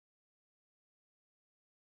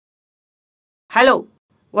Hello,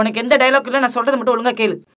 உனக்கு எந்த dialogue இல்லை, நான் சொல்றதை மட்டும் ஒழுங்கா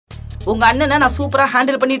கேளு. உங்க அண்ணனை நான் சூப்பரா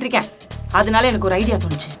ஹேண்டில் பண்ணிட்டு இருக்கேன். அதனால எனக்கு ஒரு ஐடியா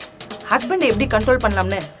தோணுச்சு. ஹஸ்பண்டை எப்படி கண்ட்ரோல்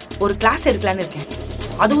பண்ணலாம்னு ஒரு கிளாஸ் எடுக்கலான்னு இருக்கேன்.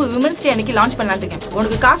 அதுவும் விமன்ஸ் டே அன்னைக்கு லான்ச் பண்ணலான்னு இருக்கேன்.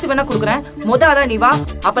 உனக்கு காசு வேணா கொடுக்குறேன், முதல்ல நீ வா.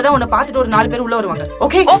 அப்பதான் உன்னை பார்த்துட்டு ஒரு 4 பேர் உள்ள வருவாங்க.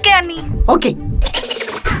 ஓகே? ஓகே அண்ணி. ஓகே.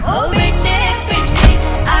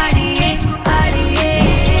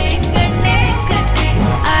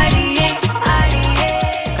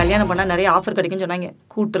 கல்யாணம் பண்ணா நிறைய ஆஃபர் கிடைக்கும்னு சொன்னாங்க.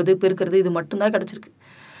 கூட்டுறது பெருக்கிறது இது மட்டும் தான் கிடைச்சிருக்கு.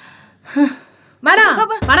 மேடம்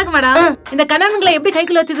வணக்கம் மேடம். இந்த கண்ணன்களை எப்படி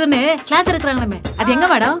கைக்குள்ள வச்சதுன்னு கிளாஸ் எடுக்கறாங்களே, அது எங்க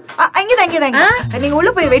மேடம்? அங்கதான். நீங்க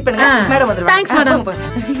உள்ள போய் வெயிட் பண்ணுங்க, மேடம் வந்துருவாங்க. Thanks madam.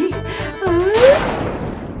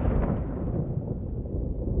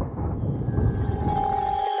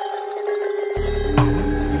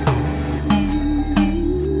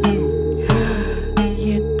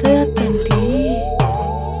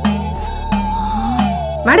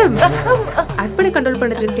 Madam, husband control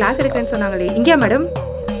பண்றதுக்கு கிளாஸ் எடுக்கிறேன்னு சொன்னாங்களே, இங்கயா மேடம்?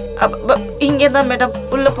 இங்கதான் மேடம்.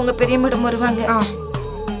 உள்ள போங்க, பெரிய மேடம் வருவாங்க.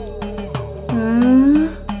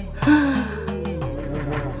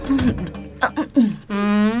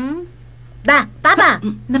 பாப்பா,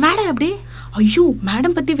 இந்த மேடம் எப்படி? ஐயோ,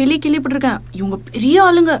 மேடம் பத்தி வெளியே கேள்விப்பட்டிருக்கேன். இவங்க பெரிய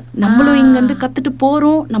ஆளுங்க. நம்மளும் இங்க வந்து கத்துட்டு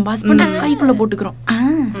போறோம், நம்ம ஹஸ்பண்ட கைக்குள்ள போட்டுக்கிறோம்.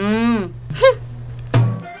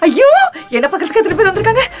 ஐயோ, என்ன பக்கத்துக்கு எத்தனை பேர்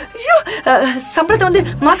வந்திருக்காங்க. ஐயோ, சம்பளத்தை வந்து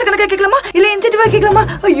மாசக்கணக்கா கேட்கலாமா இல்ல இன்சென்டிவா கேட்கலாமா?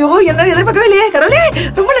 ஐயோ, என்ன எதிர்பார்க்கவே இல்லையே. கடவுளே,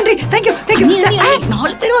 ரொம்ப நன்றி. தேங்க்யூ.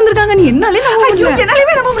 4 பேர் வந்திருக்காங்க. நீ என்னாலே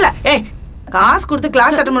என்னாலுமே நம்ப முடியல. ஏய், காசு கொடுத்து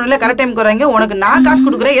கிளாஸ் அட்டெண்ட் பண்ணல, கரெக்ட் டைம் வராங்க. உனக்கு நான் காசு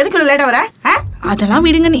கொடுக்குறேன், எதுக்கு லேட்டா வர? அதெல்லாம்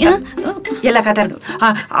விடுங்க, நீ எல்லாம் கரெக்டா இருக்கு.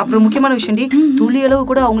 அப்புறம் முக்கியமான விஷயம், துளி அளவு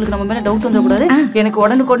கூட அவங்களுக்கு நம்ம மேல டவுட் வந்துடக்கூடாது. எனக்கு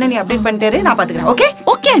உடனுக்குடனே நீ அப்டேட் பண்ணிட்டாரு, நான் பாத்துக்கிறேன். ஓகே?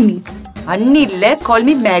 ஓகே அண்ணி. அண்ணி இல்ல, call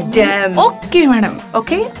me madam. Okay madam.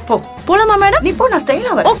 Okay, போ. போலாமா மேடம்? நீ போ, நான்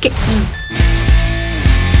ஸ்டைலா வரேன். ஓகே.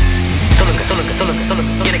 சொல்லுங்க.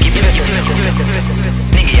 எனக்கு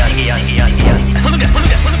நீங்க யார்?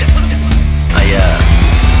 சொல்லுங்க. ஐயா,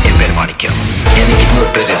 என் பேர் மாணிக்கம். எனக்கு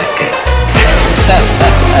இன்னொரு பேர் இருக்கு.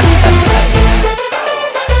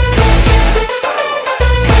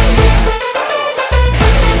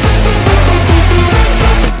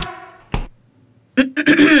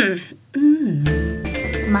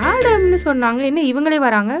 மேடம்னு சொன்னாங்க, என்ன இவங்களே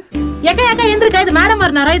வராங்க? ஏக்கா எந்திருக்கா, இது மேடம்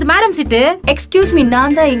வரனாரா? இது மேடம் சீட்டு. எக்ஸ்கியூஸ் மீ,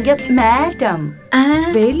 நான் தான் இங்க மேடம்.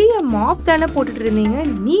 வெளிய மாப் தானே போட்டுட்டு இருந்தீங்க,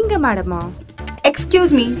 நீங்க மேடமா?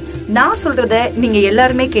 எக்ஸ்கியூஸ் மீ, நான் சொல்றத நீங்க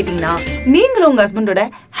எல்லாருமே கேட்டீங்கன்னா நீங்களும் உங்க ஹஸ்பண்டோட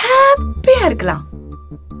ஹாப்பியா இருக்கலாம்.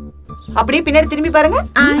 அப்படியே பின்னாடி திரும்பி பாருங்க.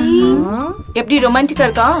 எப்படி ரொமான்டிக்கா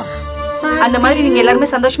இருக்கா? அந்த மாதிரி நீங்க எல்லாருமே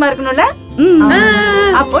சந்தோஷமா இருக்கணும்ல?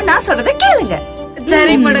 அப்போ நான் சொல்றத கேளுங்க.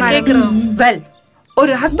 சரி மேடம், கேக்குறோம். வெல்,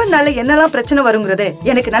 ஒரு ஹஸ்பண்ட்னால என்னெல்லாம் பிரச்சனை வருங்கிறது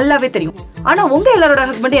எனக்கு நல்லாவே தெரியும். ஆனா உங்க எல்லாரோட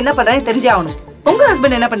ஹஸ்பண்ட் என்ன பண்றாருன்னு தெரிஞ்சே ஆகணும். உங்க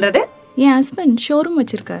ஹஸ்பண்ட் என்ன பண்றாரு? என் ஹஸ்பண்ட் ஷோரூம்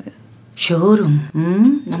வச்சிருக்காரு. ஷோரூம்?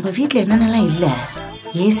 நம்ம வீட்ல என்னென்னலாம் இல்ல?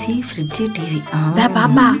 AC, fridge, TV.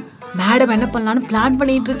 பாப்பா, மேடம் என்ன பண்ணலாம்னு பிளான்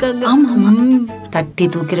பண்ணிட்டு இருக்காங்க. ஆமா, தட்டி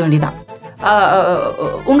தூக்கிற வேண்டியதான்.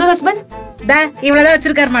 உங்க ஹஸ்பண்ட்? இவ்வளவுதான்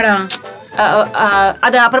வச்சிருக்காரு மேடம்.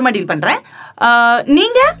 அது அப்புறமா டீல் பண்றேன்.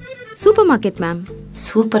 நீங்க? Super market ma'am.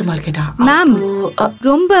 சூப்பர் மார்க்கெட்டா மேம்?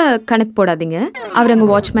 ரொம்ப கணக்கு போடாதீங்க, அவர் அங்க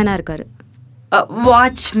வாட்ச்மேனா இருக்காரு.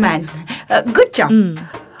 Watchman, good job.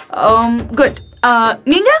 குட்.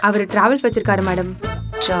 நீங்க? அவர் டிராவல்ஸ் வச்சிருக்காரு மேடம்.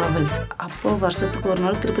 டிராவல்ஸ்? அப்போ வருஷத்துக்கு ஒரு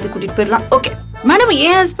நாள் திருப்பதி கூட்டிட்டு போயிடலாம். ஓகே மேடம்,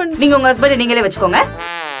 என் ஹஸ்பண்ட். நீங்க உங்க ஹஸ்பண்ட் நீங்களே வச்சுக்கோங்க.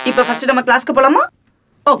 இப்போ ஃபர்ஸ்ட் நம்ம கிளாஸ்க்கு போலாமா?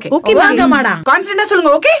 ஓகே ஓகே வாங்க மேடம். கான்ஃபிடென்ட்டா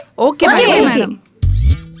சொல்லுங்க. Okay okay madam.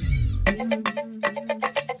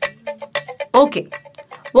 ஓகே,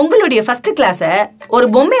 உங்களுடைய ஃபர்ஸ்ட் கிளாஸ ஒரு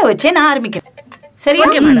பொம்மையை வச்சே நான் ஆரம்பிக்கிறேன். சரியா?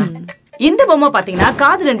 Okay madam. இந்த பொம்மை பாத்தீங்கன்னா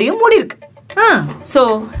காது ரெண்டையும் மூடி இருக்கு. சோ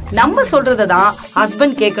நம்ம சொல்றதான்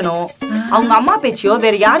ஹஸ்பண்ட் கேட்கணும். அவங்க அம்மா பேச்சையோ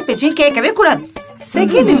வேற யார் பேச்சையும் கேட்கவே கூடாது.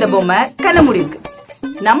 செகண்ட், இந்த பொம்மை கண்ண மூடி இருக்கு.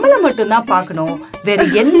 நம்மள மட்டும் தான் பார்க்கணும், வேற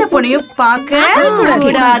எந்த பொண்ணையும் பார்க்க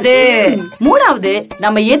கூடாது. மூணாவது,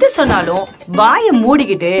 நம்ம எது சொன்னாலும் வாயை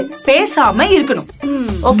மூடிக்கிட்டு பேசாம இருக்கணும்.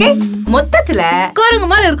 ஓகே? மொத்தத்துல கோரங்க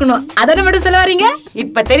மாதிரி இருக்கணும். அதான மேடம் சொல்ல வரீங்க?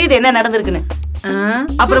 இப்ப தெரியுது என்ன நடந்திருக்குன்னு.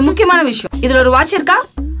 அப்புறம் முக்கியமான விஷயம், இதுல ஒரு வாட்ச் இருக்கா?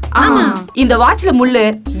 ஆமா. இந்த வாட்ச்ல முள்ளு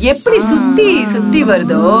எப்படி சுத்தி சுத்தி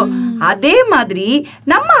வருதோ அதே மாதிரி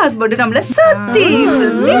நம்ம ஹஸ்பண்ட் நம்மள சுத்தி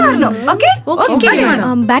சுத்தி வரணும். ஓகே? Okay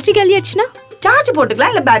madam. பேட்டரி காலி ஆச்சுனா சார்ஜ்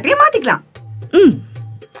போட்டுக்கலாம், இல்ல பேட்டரியை மாத்திக்கலாம்.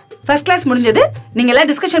 ஃபர்ஸ்ட் கிளாஸ் முடிஞ்சது. நீங்க எல்லாம்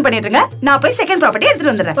டிஸ்கஷன் பண்ணிட்டு இருங்க, நான் போய் செகண்ட் ப்ராப்பர்ட்டி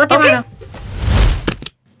எடுத்துட்டு வந்துடுறேன். Okay madam.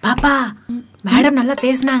 பாப்பா, மேடம் நல்லா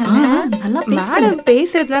பேசுனாங்கல்ல? நல்லா மேடம்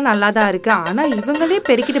பேசுறதுலாம் நல்லா தான் இருக்கு. ஆனா இவங்களே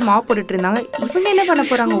பெருக்கிட்டு மாப் போட்டுட்டு இருந்தாங்க. இவங்க என்ன பண்ண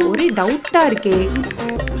போறாங்க? ஒரே டவுட்டா இருக்கே.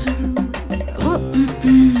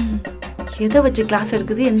 எதை வச்சு கிளாஸ்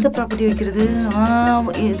எடுக்குது, எந்த ப்ராப்பர்ட்டி வைக்கிறது?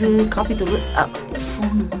 இது காப்பி தூள்,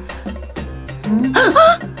 ஃபோனு.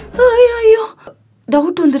 ஐயோ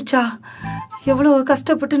டவுட் வந்துருச்சா? எவ்வளவு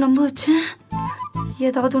கஷ்டப்பட்டு நம்ப வச்சேன்.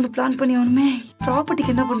 ஏதாவது ஒன்று பிளான் பண்ணி ஆகணுமே.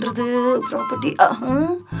 ப்ராப்பர்ட்டிக்கு என்ன பண்றது?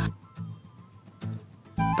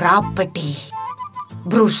 Property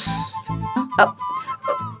Bruce.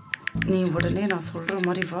 நீ உடனே நான் சொல்ற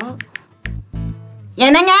மாதிரி வா.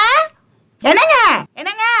 என்னங்க என்னங்க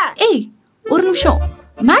என்னங்க? ஏய் ஒரு நிமிஷம்,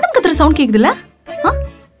 மேடம் கத்துற சவுண்ட் கேக்குதுல்ல?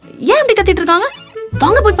 ஏன் இப்படி கத்திட்டு இருக்காங்க?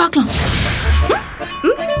 வாங்க போய் பார்க்கலாம்.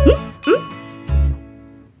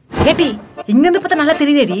 ஏடி இங்க இருந்து பார்த்தா நல்லா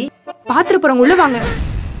தெரியுதேடி. பாத்துட்டு போறவங்க உள்ள வாங்க.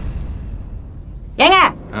 ஏங்க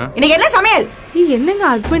இன்னைக்கு என்ன சமையல்? என்னங்க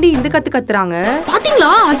ஹஸ்பண்ட் இந்த கத்துறாங்க?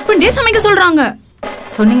 பாத்தீங்களா, ஹஸ்பண்டே சமைக்க சொல்றாங்க.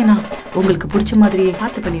 சொன்னீங்கன்னா உங்களுக்கு பிடிச்ச மாதிரியே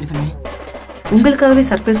பார்த்து பண்ணிருவேன். உங்களுக்காகவே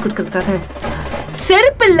சர்ப்ரைஸ் கொடுக்கறதுக்காக.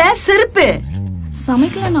 செருப்பு இல்ல செருப்பு.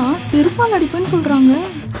 சமைக்கலனா செருப்பால் அடிப்பேன்னு சொல்றாங்க.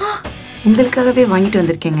 உங்களுக்காகவே வாங்கிட்டு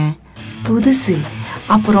வந்திருக்கேங்க, புதுசு.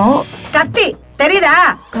 அப்புறம் கத்தி தெரியுதா?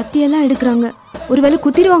 கத்தியெல்லாம் எடுக்கிறாங்க, ஒருவேளை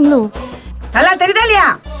குத்திடுவாங்களோ? நல்லா தெரியுதா இல்லையா?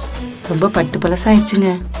 ரொம்ப பட்டு பழசாயிருச்சுங்க,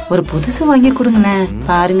 ஒரு புதுசு வாங்கி கொடுங்களேன்.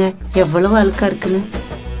 பாருங்க எவ்வளவு அழுக்கா இருக்குன்னு.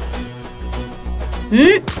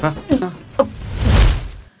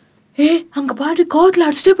 அங்க பாரு, கோவத்துல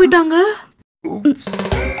அடிச்சுட்டே போயிட்டாங்க.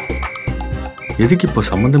 எதுக்கு இப்போ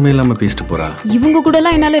சம்பந்தமே இல்லாம பேசிட்டு போறா? இவங்க கூட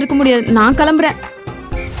எல்லாம் என்னால இருக்க முடியாது, நான் கிளம்புறேன்.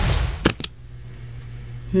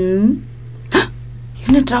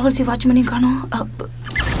 என்ன டிராவல்ஸ் வாட்ச்மேனையும் காணோம்.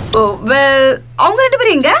 அவங்க 2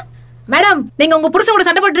 பேரும் எங்க? மேடம், நீங்க உங்க புருஷன் கூட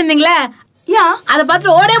சண்டை போட்டு இருந்தீங்களே, யா அத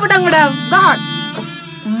பார்த்து ஓடே போட்டாங்க மேடம். காட்,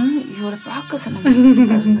 இவளை பார்க்க சொன்னாங்க.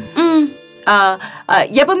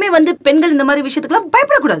 எப்பவுமே வந்து பெண்கள் இந்த மாதிரி விஷயத்துக்குலாம்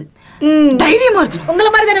பயப்படக்கூடாது, தைரியமா இருக்கு. உங்கள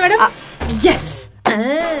மாதிரி தானே மேடம்? எஸ்.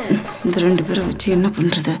 இந்த 2 பேரை வச்சு என்ன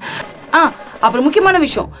பண்றது? அப்புறம் முக்கியமான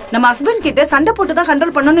விஷயம், நம்ம ஹஸ்பண்ட் கிட்ட சண்டை போட்டு தான்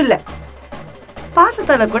கண்ட்ரோல் பண்ணணும் இல்ல,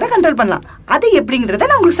 பாசத்தால கூட கண்ட்ரோல் பண்ணலாம். அது எப்படிங்கறத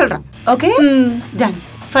நான் உங்களுக்கு சொல்றேன். Okay done.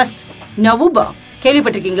 ஃபர்ஸ்ட் நவுபா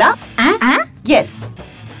கேள்விப்பட்டிருக்கீங்களா? எஸ்.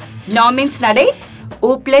 நா மீன்ஸ் நடை, உ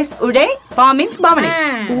பிளஸ் உடை, பா மீன்ஸ் பாவனை.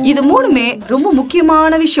 இது 3மே ரொம்ப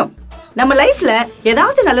முக்கியமான விஷயம். நம்ம லைஃப்ல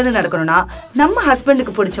ஏதாவது நல்லது நடக்கணும்னா நம்ம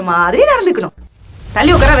ஹஸ்பண்டுக்கு பிடிச்ச மாதிரி நடந்துக்கணும்.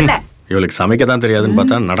 தள்ளி உட்காரவில்லை. இவளுக்கு சமைக்க தான் தெரியாதுன்னு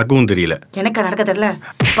பார்த்தா நடக்கவும் தெரியல. எனக்கு நடக்க தெரியல,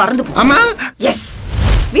 பறந்து போ. எஸ்.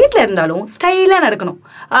 வீட்ல இருந்தாலும் ஸ்டைலா நடக்கணும்.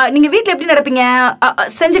 நீங்க வீட்ல எப்படி நடப்பீங்க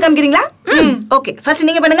செஞ்சு காமிக்கிறீங்களா? ஓகே, ஃபர்ஸ்ட்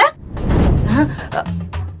நீங்க பண்ணுங்க.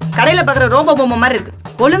 கடையில பாக்குற ரோபோ பொம்மை மாதிரி இருக்கு,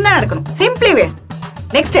 ஒழுங்கா நடக்கணும். Simply waste.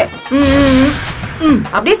 நெக்ஸ்ட்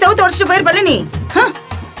அப்படியே செவுத்து உடைச்சிட்டு போயிருப்பல நீ.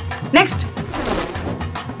 நெக்ஸ்ட்.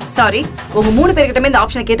 சாரி, உங்க 3 பேர்கிட்டமே இந்த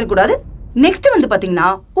ஆப்ஷனை கேட்டக்கூடாது. நெக்ஸ்ட் வந்து பாத்தீங்கன்னா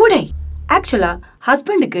உடை. ஆக்சுவலா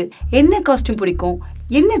ஹஸ்பண்டுக்கு என்ன காஸ்டியூம் பிடிக்கும்,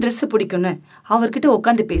 என்ன ட்ரெஸ் பிடிக்கும்னு அவர்கிட்ட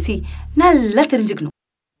உட்காந்து பேசி நல்லா தெரிஞ்சுக்கணும்.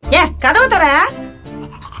 கதவை தர.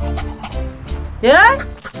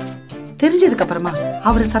 தெரிஞ்சதுக்கு அப்புறமா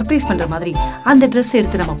அவரை சர்ப்ரைஸ் பண்ற மாதிரி அந்த ட்ரெஸ்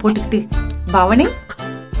எடுத்து நம்ம போட்டுக்கிட்டு, பவனி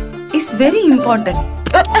இஸ் வெரி இம்பார்ட்டன்ட்.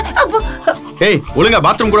 ஏய், ஒழுங்கா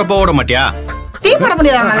பாத்ரூம் கூட போட மாட்டியா? டீ போட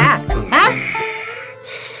முடியாதவங்கள?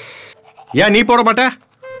 ஏன் நீ போட மாட்ட?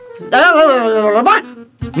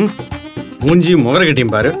 மூஞ்சி முகர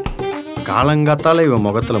கட்டியும் பாரு. காலங்காத்தால இவன்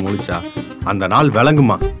முகத்துல முழிச்சா அந்த நாள்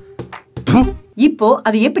விளங்குமா? இப்போ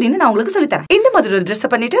அது எப்படின்னு நான் உங்களுக்கு சொல்லி தரேன். இந்த மாதிரி ஒரு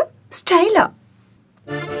ட்ரெஸ் பண்ணிட்டு ஸ்டைலா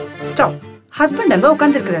ஸ்டாப். ஹஸ்பண்ட் அங்க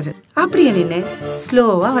உட்கார்ந்து இருக்காரு, அப்படியே நின்னு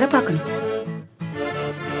ஸ்லோவா வர பார்க்கணும்.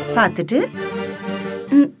 பார்த்துட்டு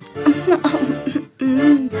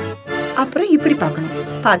அப்புறம் இப்படி பார்க்கணும்.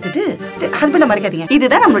 பார்த்துட்டு ஹஸ்பண்ட மறைக்காதீங்க.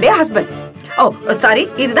 இதுதான் நம்மளுடைய ஹஸ்பண்ட். ஓ சாரி,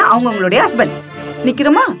 இதுதான் அவங்களுடைய ஹஸ்பண்ட்.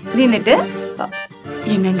 நிக்கிறோமா? நின்னுட்டு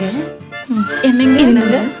என்னங்க என்னங்க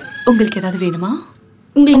என்னங்க உங்களுக்கு ஏதாவது வேணுமா?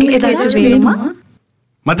 உங்களுக்கு ஏதாச்சும் வேணுமா?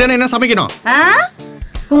 மத்தியானம் என்ன சமைக்கணும்?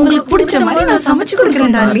 உங்களுக்கு பிடிச்ச மாதிரி நான் சமைச்சு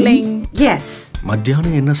கொடுக்கிறேன் டார்லிங். எஸ்.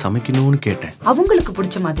 மத்தியானம் என்ன சமைக்கணும்னு கேட்டேன். அவங்களுக்கு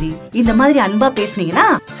பிடிச்ச மாதிரி இந்த மாதிரி அன்பா பேசுனீங்கன்னா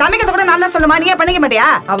சமைக்கிறத கூட நான் தான் சொல்லுமா, நீங்க பண்ணிக்க மாட்டியா?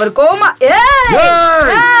 அவர் கோமா.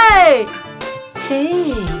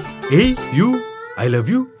 ஏய் you, I love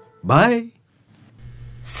you, by.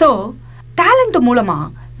 So talent மூலமா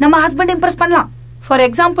நம்ம ஹஸ்பண்ட் இம்ப்ரெஸ் பண்ணலாம். ஃபார்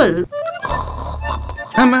எக்ஸாம்பிள்,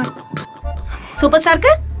 ஆமா, சூப்பர்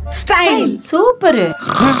ஸ்டாருக்கு ஸ்டைல் சூப்பர்.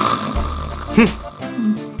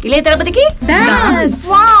 இளைய தளபதிக்கு dance.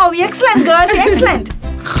 Wow, excellent girls, excellent.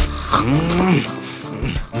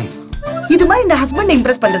 இது மாதிரி இந்த ஹஸ்பண்ட்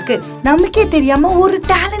இம்ப்ரெஸ் பண்றதுக்கு நமக்கே தெரியாம ஒரு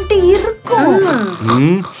டாலண்ட் இருக்கும்.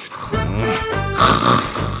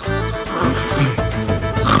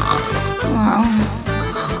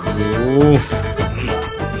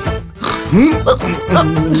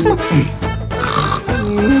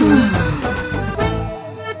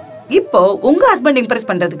 இப்போ உங்க ஹஸ்பண்ட் இம்ப்ரெஸ்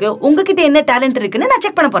பண்றதுக்கு உங்ககிட்ட என்ன டாலண்ட் இருக்குன்னு நான்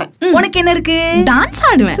செக் பண்ண போறேன். உனக்கு என்ன இருக்கு? டான்ஸ்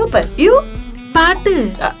ஆடுவேன். சூப்பர். யூ? பாட்டு.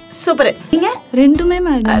 சூப்பர். நீங்க ரெண்டுமே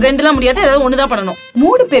மேடம். ரெண்டுலாம் முடியாது, ஏதாவது ஒண்ணு தான் பண்ணணும்.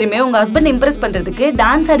 3 பேருமே உங்க ஹஸ்பண்ட் இம்ப்ரெஸ் பண்றதுக்கு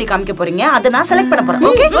டான்ஸ் ஆடி காமிக்க போறீங்க. அத நான் செலக்ட் பண்ண போறேன்.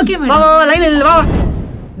 ஓகே ஓகே வா வா லைன் இல்ல வா.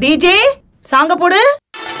 டிஜே சாங்க போடு.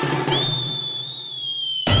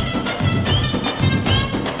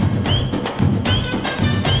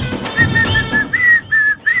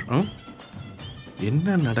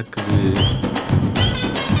 என்ன நடக்குது?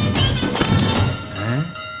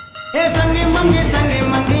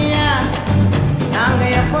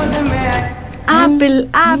 Apple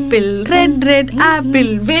apple red red apple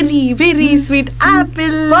very very sweet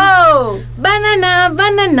apple. banana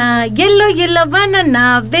banana yellow yellow banana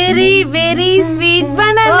very very sweet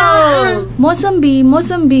banana. Mosambi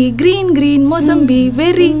mosambi green green mosambi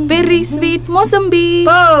very very sweet mosambi.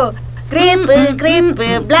 Grape grape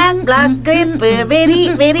black black grape very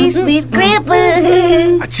very sweet grape.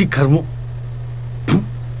 அச்சி கர்மம்.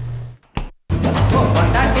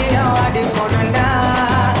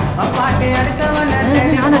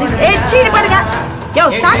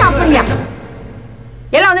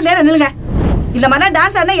 எல்லாம் வந்து நேரம் நில்லுங்க. இந்த மாதிரி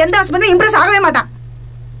dance ஆடினா எந்த ஹஸ்பண்டும் இம்ப்ரெஸ் ஆகவே மாட்டான்.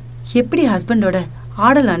 எப்படி ஹஸ்பண்டோட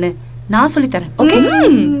ஆடலான்னு நான் சொல்லி தரேன். Okay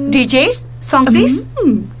DJs song please.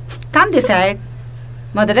 Come this side.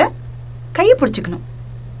 முதல்ல கையை பிடிச்சுக்கணும்.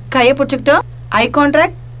 கையை பிடிச்சுக்கிட்டோம். Eye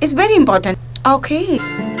contact is very important. Okay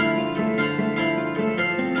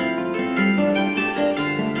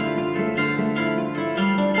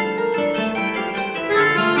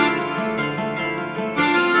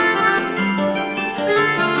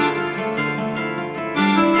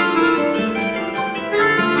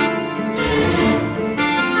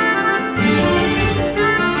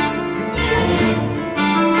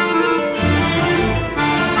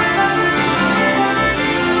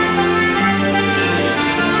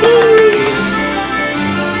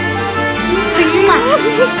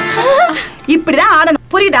இப்படிதான் ஆடணும்.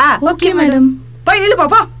 புரியுதா? Okay madam. போய் நில்லு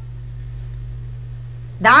பாப்பா.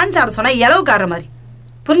 டான்ஸ் ஆட சொன்னா எலவுக்கு ஆடுற மாதிரி.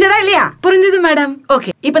 புரிஞ்சதா இல்லையா? புரிஞ்சது மேடம்.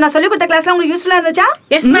 ஓகே இப்போ நான் சொல்லி கொடுத்த கிளாஸ்ல உங்களுக்கு யூஸ்ஃபுல்லா இருந்துச்சா?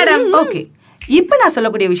 Yes madam. ஓகே இப்போ நான்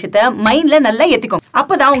சொல்லக்கூடிய விஷயத்த மைண்ட்ல நல்லா ஏத்திக்கோங்க.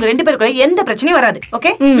 அப்பதான் உங்க 2 பேருக்குள்ள எந்த பிரச்சனையும் வராது.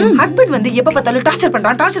 ஓகே ஹஸ்பண்ட் வந்து எப்ப பார்த்தாலும் டார்ச்சர்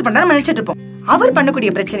பண்றான்னு நினைச்சிட்டு இருப்போம். அவர்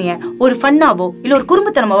பண்ணக்கூடிய பிரச்சனைய ஒரு ஃபன்னாவோ இல்ல ஒரு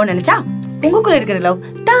குறும்புத்தனமாவோ நினைச்சா உங்களுக்குள்ள இருக்கிற லவ்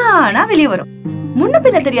தானா வெளியே வரும். முன்ன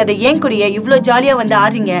பின்ன தெரியாத ஏன் கூடிய இவ்ளோ ஜாலியா வந்து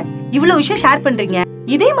ஆடுறீங்க, இவ்ளோ விஷயம் ஷேர் பண்றீங்க.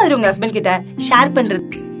 இதே மாதிரி உங்க ஹஸ்பண்ட் கிட்ட ஷேர் பண்றது,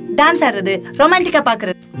 டான்ஸ் ஆடுறது, ரொமான்டிக்கா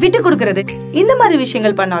பாக்குறது, விட்டு கொடுக்கறது, இந்த மாதிரி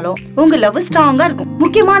விஷயங்கள் பண்ணாலும் உங்க லவ் ஸ்ட்ராங்கா இருக்கும்.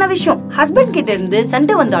 முக்கியமான விஷயம், ஹஸ்பண்ட் கிட்ட இருந்து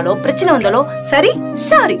சண்டை வந்தாலோ பிரச்சனை வந்தாலோ சரி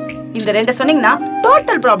சாரி இந்த 2 சொன்னீங்கன்னா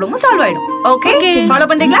டோட்டல் ப்ராப்ளமும் சால்வ் ஆயிடும். ஓகே ஃபாலோ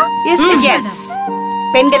பண்றீங்களா? எஸ்.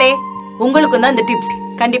 பெண்களே உங்களுக்கும் தான் இந்த டிப்ஸ்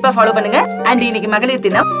கண்டிப்பா ஃபாலோ பண்ணுங்க. அண்ட் இன்னைக்கு மகளிர்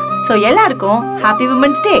தினம். சோ எல்லாருக்கும் ஹாப்பி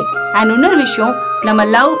விமன்ஸ் டே. அண்ட் இன்னொரு விஷயம், நம்ம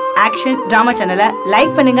லவ் ஆக்ஷன் டிராமா சேனலை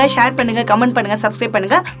லைக் பண்ணுங்க, ஷேர் பண்ணுங்க, கமெண்ட் பண்ணுங்க, சப்ஸ்கிரைப்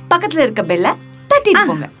பண்ணுங்க, பக்கத்துல இருக்க பெல்ல தட்டிட்டு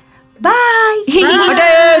போங்க. பாய்.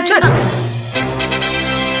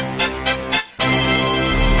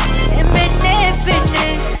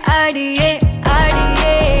 அடியே